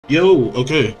Yo,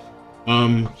 okay.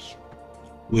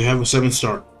 We have a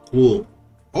 7-star. Cool.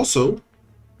 Also,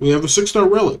 we have a 6-star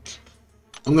relic.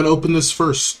 I'm gonna open this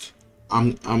first.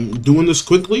 I'm doing this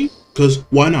quickly, because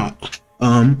why not?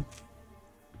 I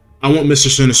want Mr.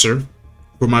 Sinister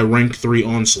for my rank 3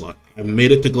 onslaught. I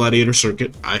made it to Gladiator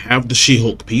Circuit. I have the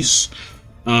She-Hulk piece.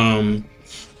 But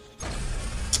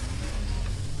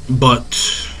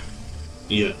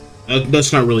yeah,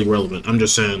 that's not really relevant. I'm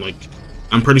just saying, like,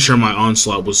 I'm pretty sure my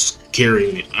onslaught was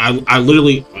carrying me. I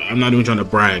literally, I'm not even trying to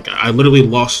brag, I literally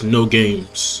lost no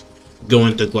games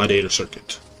going to Gladiator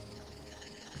Circuit.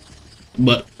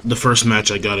 But the first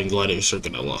match I got in Gladiator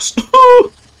Circuit, I lost.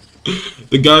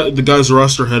 The guy's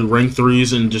roster had rank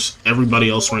 3s and just everybody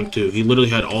else rank 2. He literally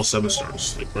had all 7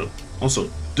 stars. Like, bro. Also,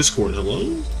 Discord,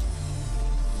 hello?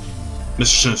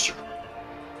 Mr. Sinister.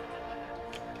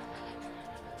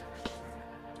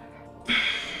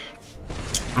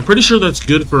 I'm pretty sure that's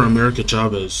good for America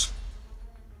Chavez.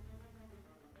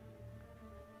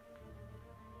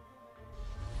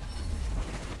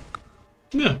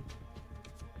 Yeah.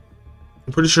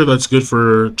 I'm pretty sure that's good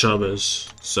for Chavez,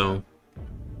 so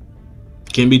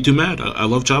can't be too mad. I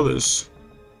love Chavez.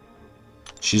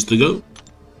 She's the GOAT.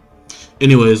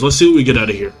 Anyways, let's see what we get out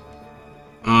of here.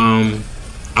 I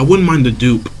wouldn't mind the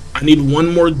dupe. I need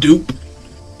one more dupe,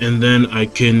 and then I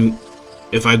can,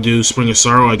 if I do Spring of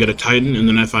Sorrow, I get a Titan, and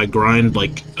then if I grind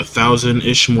like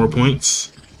 1,000-ish more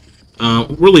points,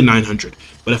 really 900.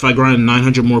 But if I grind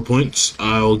 900 more points,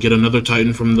 I'll get another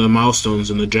Titan from the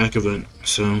milestones in the Jack event.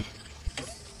 So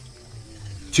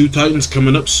 2 Titans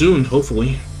coming up soon,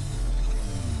 hopefully.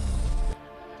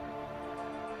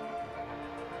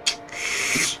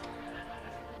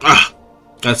 Ah,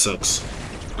 that sucks.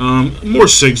 More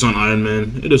SIGs on Iron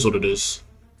Man. It is what it is.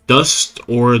 Dust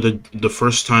or the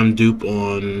first time dupe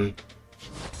on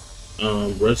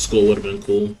Red Skull would have been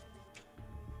cool.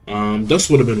 Dust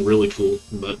would have been really cool,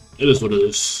 but it is what it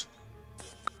is.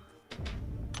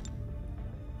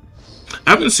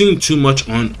 I haven't seen too much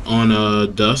on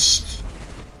Dust.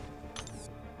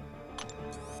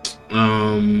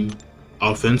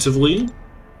 Offensively,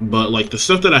 but like the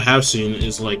stuff that I have seen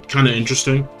is like kind of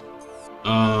interesting.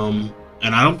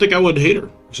 And I don't think I would hate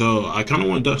her, so I kind of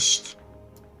want Dust.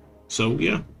 So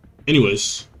yeah.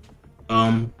 Anyways,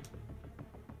 I'll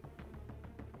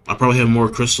probably have more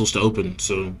crystals to open,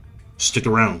 so stick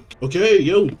around. Okay,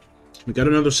 yo, we got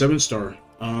another 7-star.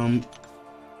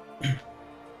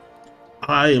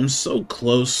 I am so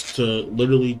close to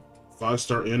literally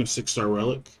 5-star and a 6-star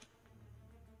relic.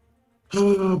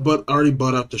 But I already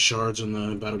bought out the shards in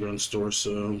the Battleground store,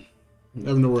 so I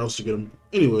have nowhere else to get them.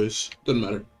 Anyways, doesn't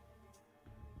matter.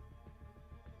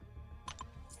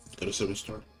 Got a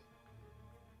 7-star.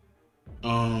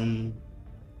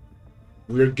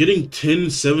 We're getting 10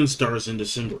 7-stars in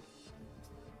December.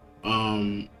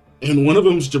 And one of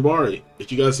them's Jabari. If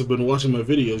you guys have been watching my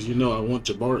videos, you know I want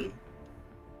Jabari.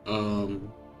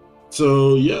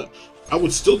 So yeah, I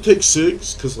would still take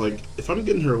SIGs, because like, if I'm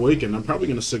getting her awakened, I'm probably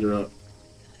gonna SIG her up.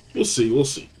 We'll see, we'll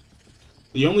see.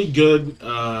 The only good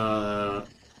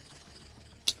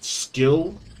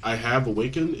skill I have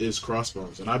awakened is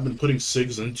crossbones, and I've been putting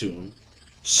SIGs into them.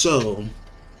 So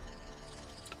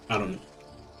I don't know.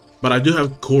 But I do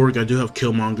have Korg, I do have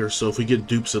Killmonger, so if we get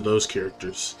dupes of those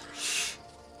characters.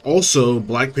 Also,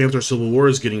 Black Panther Civil War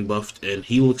is getting buffed, and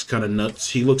he looks kind of nuts.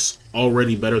 He looks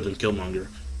already better than Killmonger.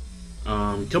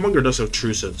 Killmonger does have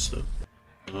true sense, though.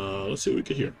 Let's see what we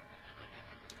get here.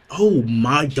 Oh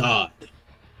my god.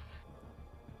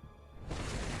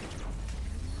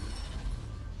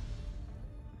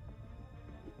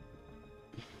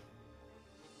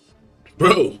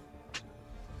 Bro.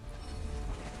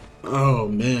 Oh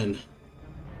man.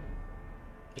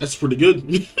 That's pretty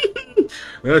good.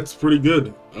 That's pretty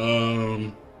good.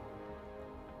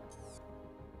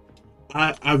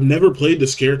 I've never played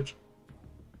this character.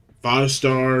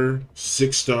 5-star,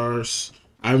 6 stars.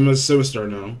 I'm a 7-star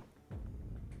now.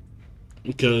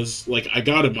 Because, like, I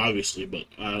got him, obviously, but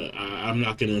I'm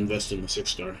not going to invest in the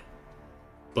 6-star.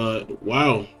 But,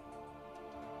 wow.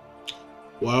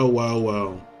 Wow, wow,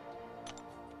 wow.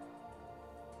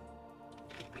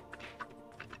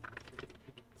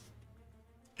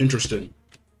 Interesting.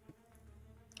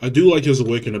 I do like his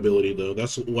awaken ability, though.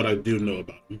 That's what I do know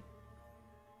about him.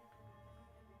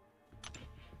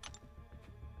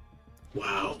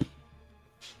 Wow.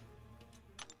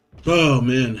 Oh,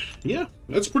 man. Yeah,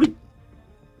 that's pretty good.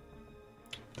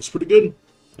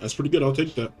 That's pretty good. I'll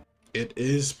take that. It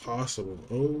is possible.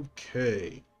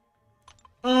 Okay.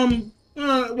 Why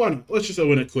not? Let's just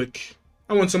open it quick.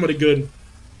 I want somebody good.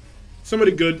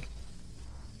 Somebody good.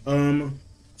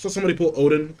 So somebody pull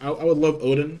Odin. I would love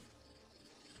Odin.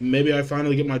 Maybe I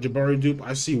finally get my Jabari dupe.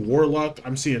 I see Warlock.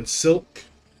 I'm seeing Silk.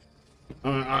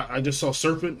 I just saw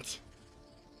Serpent.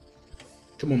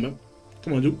 Come on, man.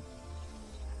 Come on, dude.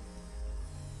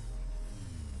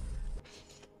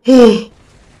 Oh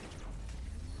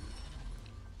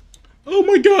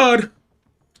my god.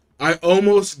 I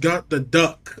almost got the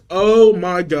duck. Oh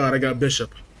my god, I got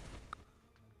Bishop.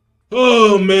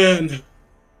 Oh man.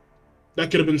 That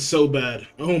could have been so bad.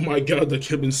 Oh my god, that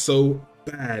could have been so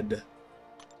bad.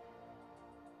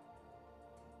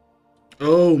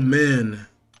 Oh man.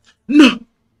 No!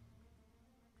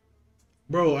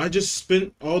 Bro, I just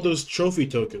spent all those trophy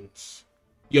tokens.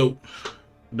 Yo,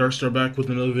 Darkstar back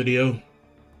with another video.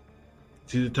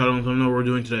 See the title and thumbnail what we're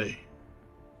doing today.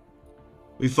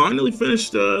 We finally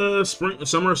finished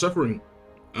Summer of Suffering.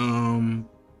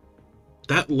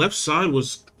 That left side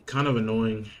was kind of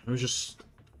annoying. It was just...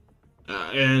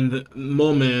 and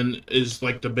Mole Man is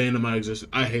like the bane of my existence.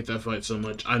 I hate that fight so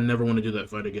much. I never want to do that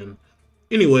fight again.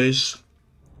 Anyways,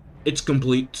 it's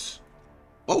complete.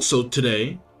 Also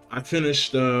today, I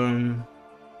finished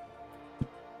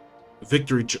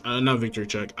victory. Not victory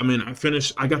check. I mean, I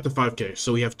got the 5K,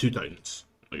 so we have 2 Titans.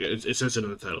 Like it says it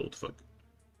in the title. What the fuck?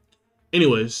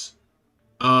 Anyways,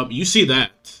 you see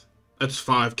that? That's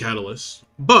 5 catalysts.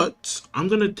 But I'm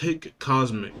gonna take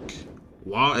Cosmic.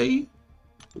 Why?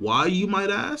 Why, you might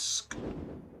ask?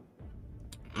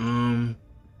 I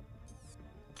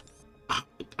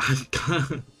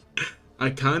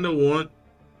kind of want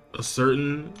a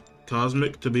certain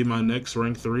Cosmic to be my next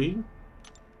rank 3.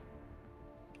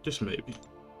 Just maybe.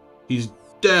 He's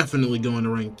definitely going to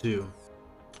rank 2.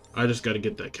 I just got to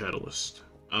get that catalyst.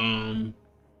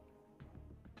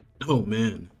 Oh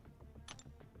man.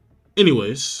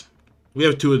 Anyways, we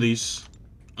have 2 of these.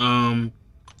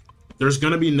 There's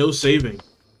gonna be no saving.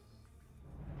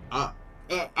 I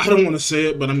don't want to say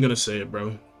it, but I'm gonna say it,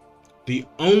 bro. The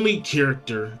only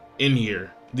character in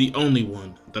here, the only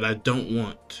one that I don't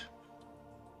want,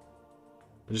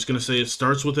 I'm just gonna say it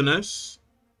starts with an S,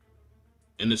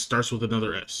 and it starts with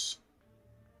another S.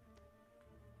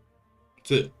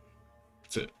 That's it.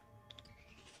 That's it.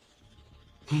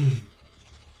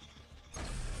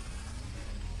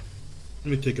 Let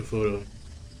me take a photo.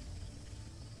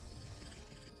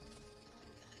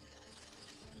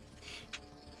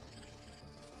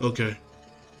 Okay.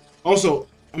 Also,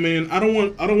 I mean, I don't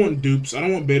want dupes. I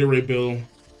don't want Beta Ray Bill.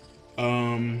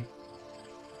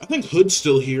 I think Hood's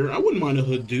still here. I wouldn't mind a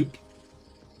Hood dupe.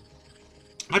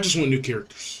 I just want new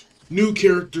characters. New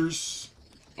characters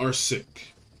are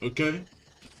sick. Okay?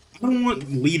 I don't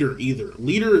want Leader either.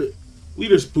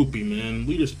 Leader's poopy, man.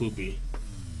 Leader's poopy.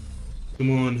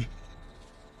 Come on.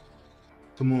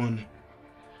 Come on.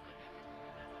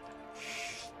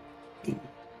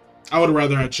 I would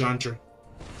rather have Chantra.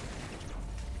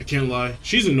 I can't lie.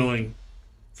 She's annoying.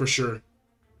 For sure.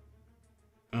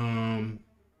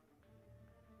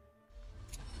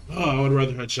 Oh, I would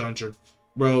rather have Chantra.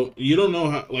 Bro, you don't know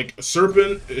how... Like,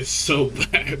 Serpent is so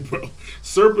bad, bro.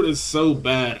 Serpent is so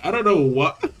bad. I don't know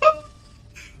what...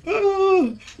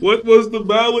 what was the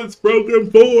balance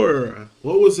broken for?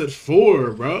 What was it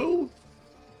for, bro?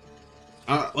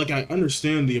 I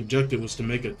understand the objective was to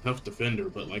make a tough defender,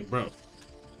 but, like, bro...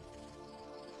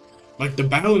 Like, the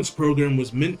balance program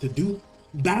was meant to do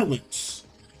balance.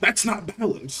 That's not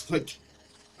balance. Like,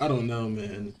 I don't know,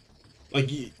 man. Like,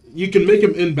 you can make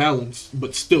him imbalanced,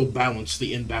 but still balance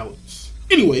the imbalance.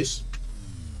 Anyways.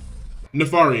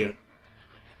 Nefaria.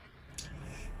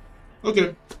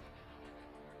 Okay.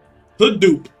 Hood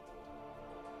dupe.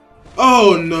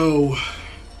 Oh, no.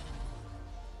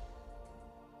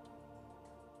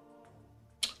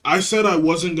 I said I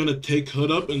wasn't going to take Hood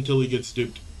up until he gets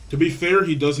duped. To be fair,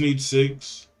 he does need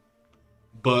 6.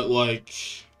 But, like...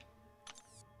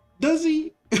 Does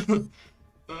he?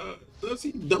 Does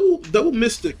he? Double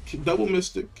Mystic. Double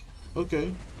Mystic.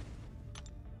 Okay.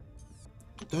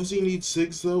 Does he need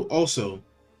 6, though? Also,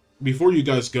 before you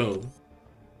guys go,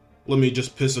 let me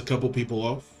just piss a couple people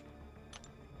off.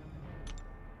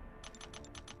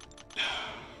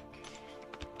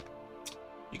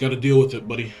 You gotta deal with it,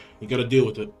 buddy. You gotta deal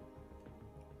with it.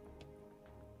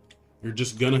 You're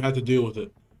just gonna have to deal with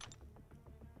it.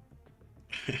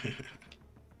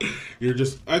 You're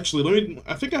just... Actually, let me...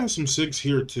 I think I have some 6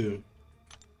 here, too.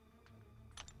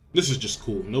 This is just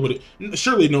cool. Nobody...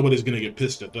 Surely nobody's gonna get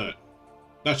pissed at that.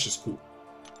 That's just cool.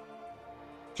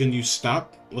 Can you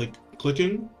stop, like,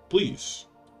 clicking? Please.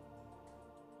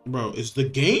 Bro, is the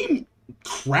game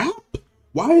crap?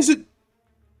 Why is it...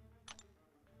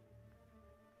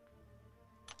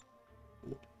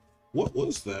 What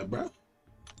was that, bro?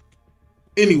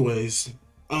 Anyways,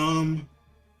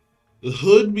 The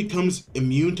hood becomes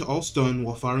immune to all stun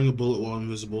while firing a bullet while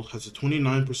invisible. Has a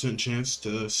 29% chance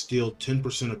to steal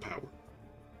 10% of power.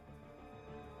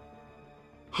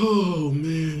 Oh,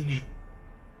 man.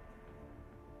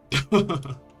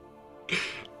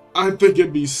 I think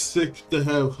it'd be sick to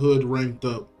have hood ranked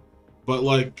up. But,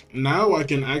 like, now I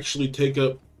can actually take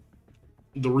up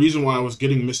the reason why I was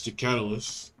getting Mystic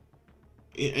Catalyst.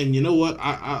 And you know what?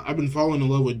 I've been falling in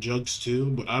love with Jugs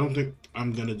too, but I don't think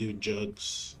I'm gonna do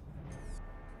Jugs.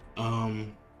 Oh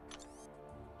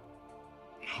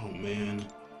man.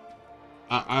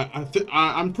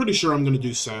 I'm pretty sure I'm gonna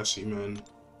do Sassy, man.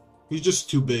 He's just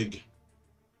too big.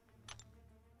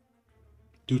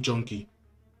 Too chunky.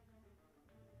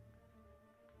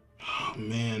 Oh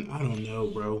man, I don't know,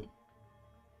 bro.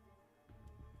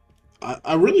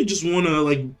 I really just wanna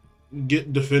like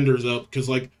get defenders up, because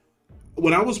like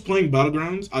when I was playing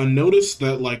Battlegrounds, I noticed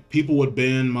that like people would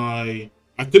ban my.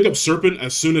 I took up Serpent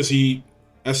as soon as they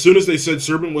said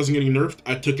Serpent wasn't getting nerfed.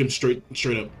 I took him straight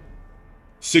up.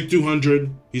 Sig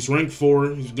 200. He's rank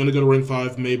 4. He's gonna go to rank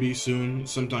 5 maybe soon,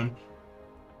 sometime.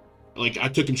 Like I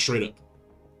took him straight up.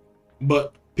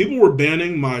 But people were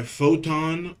banning my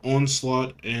Photon,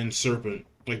 Onslaught, and Serpent.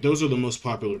 Like those are the most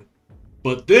popular.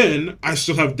 But then I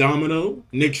still have Domino,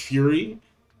 Nick Fury,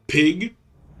 Pig.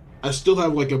 I still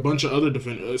have like a bunch of other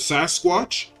defenders.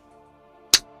 Sasquatch,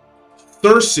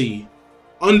 Thirsty,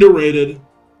 underrated.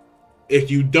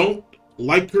 If you don't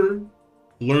like her,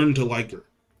 learn to like her.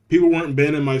 People weren't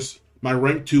banning my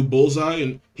rank 2 Bullseye,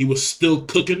 and he was still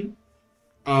cooking.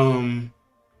 So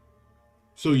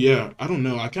yeah, I don't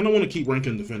know. I kind of want to keep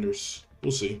ranking defenders.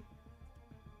 We'll see.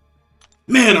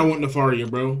 Man, I want Nefaria,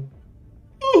 bro.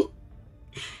 Oh,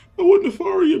 I want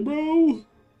Nefaria, bro.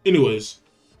 Anyways,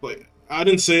 like. I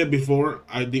didn't say it before.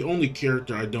 The only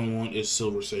character I don't want is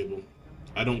Silver Sable.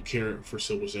 I don't care for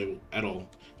Silver Sable at all.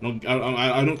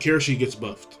 I don't care if she gets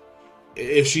buffed.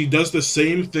 If she does the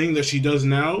same thing that she does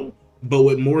now, but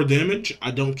with more damage,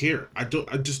 I don't care. I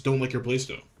just don't like her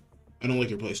playstyle. I don't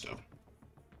like her playstyle.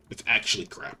 It's actually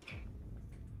crap.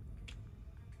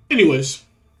 Anyways,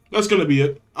 that's gonna be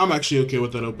it. I'm actually okay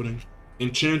with that opening.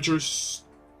 Enchantress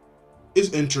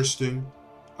is interesting.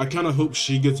 I kind of hope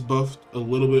she gets buffed a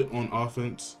little bit on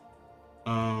offense.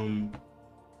 But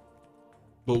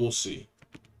we'll see.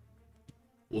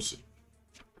 We'll see.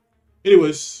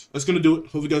 Anyways, that's going to do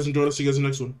it. Hope you guys enjoyed. I'll see you guys in the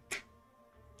next one.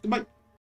 Goodbye.